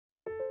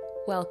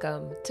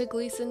Welcome to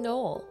Gleason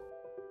Knoll.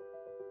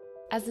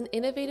 As an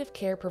innovative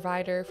care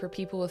provider for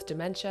people with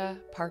dementia,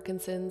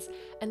 Parkinson's,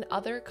 and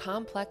other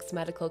complex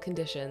medical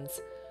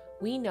conditions,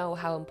 we know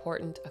how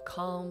important a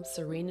calm,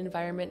 serene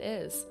environment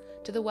is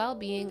to the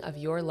well-being of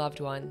your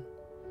loved one.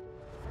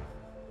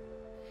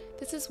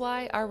 This is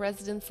why our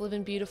residents live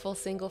in beautiful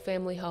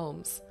single-family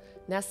homes,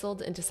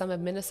 nestled into some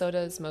of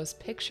Minnesota's most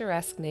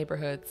picturesque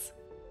neighborhoods.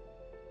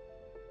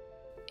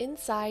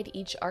 Inside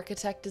each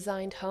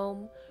architect-designed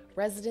home,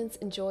 residents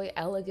enjoy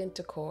elegant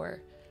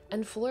decor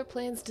and floor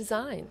plans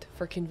designed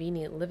for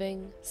convenient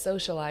living,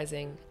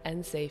 socializing,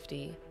 and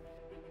safety.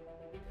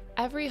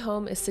 Every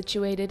home is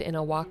situated in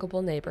a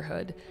walkable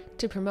neighborhood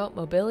to promote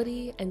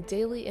mobility and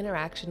daily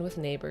interaction with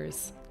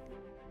neighbors.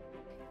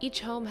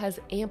 Each home has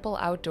ample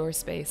outdoor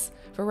space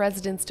for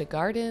residents to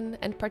garden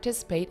and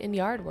participate in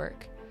yard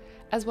work,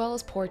 as well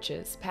as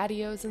porches,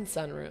 patios, and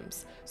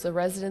sunrooms, so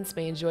residents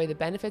may enjoy the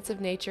benefits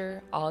of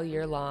nature all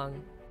year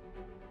long.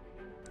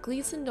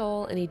 Gleason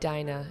Knoll in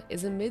Edina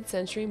is a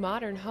mid-century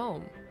modern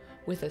home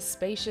with a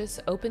spacious,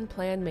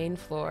 open-plan main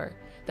floor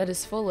that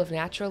is full of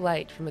natural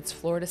light from its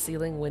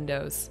floor-to-ceiling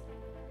windows.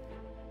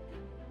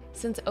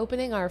 Since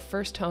opening our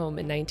first home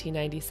in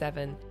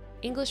 1997,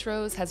 English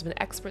Rose has been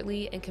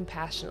expertly and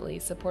compassionately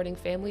supporting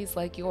families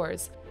like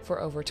yours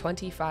for over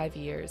 25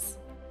 years.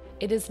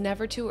 It is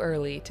never too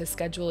early to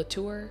schedule a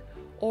tour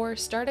or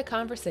start a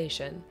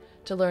conversation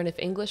to learn if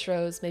English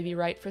Rose may be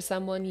right for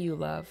someone you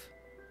love.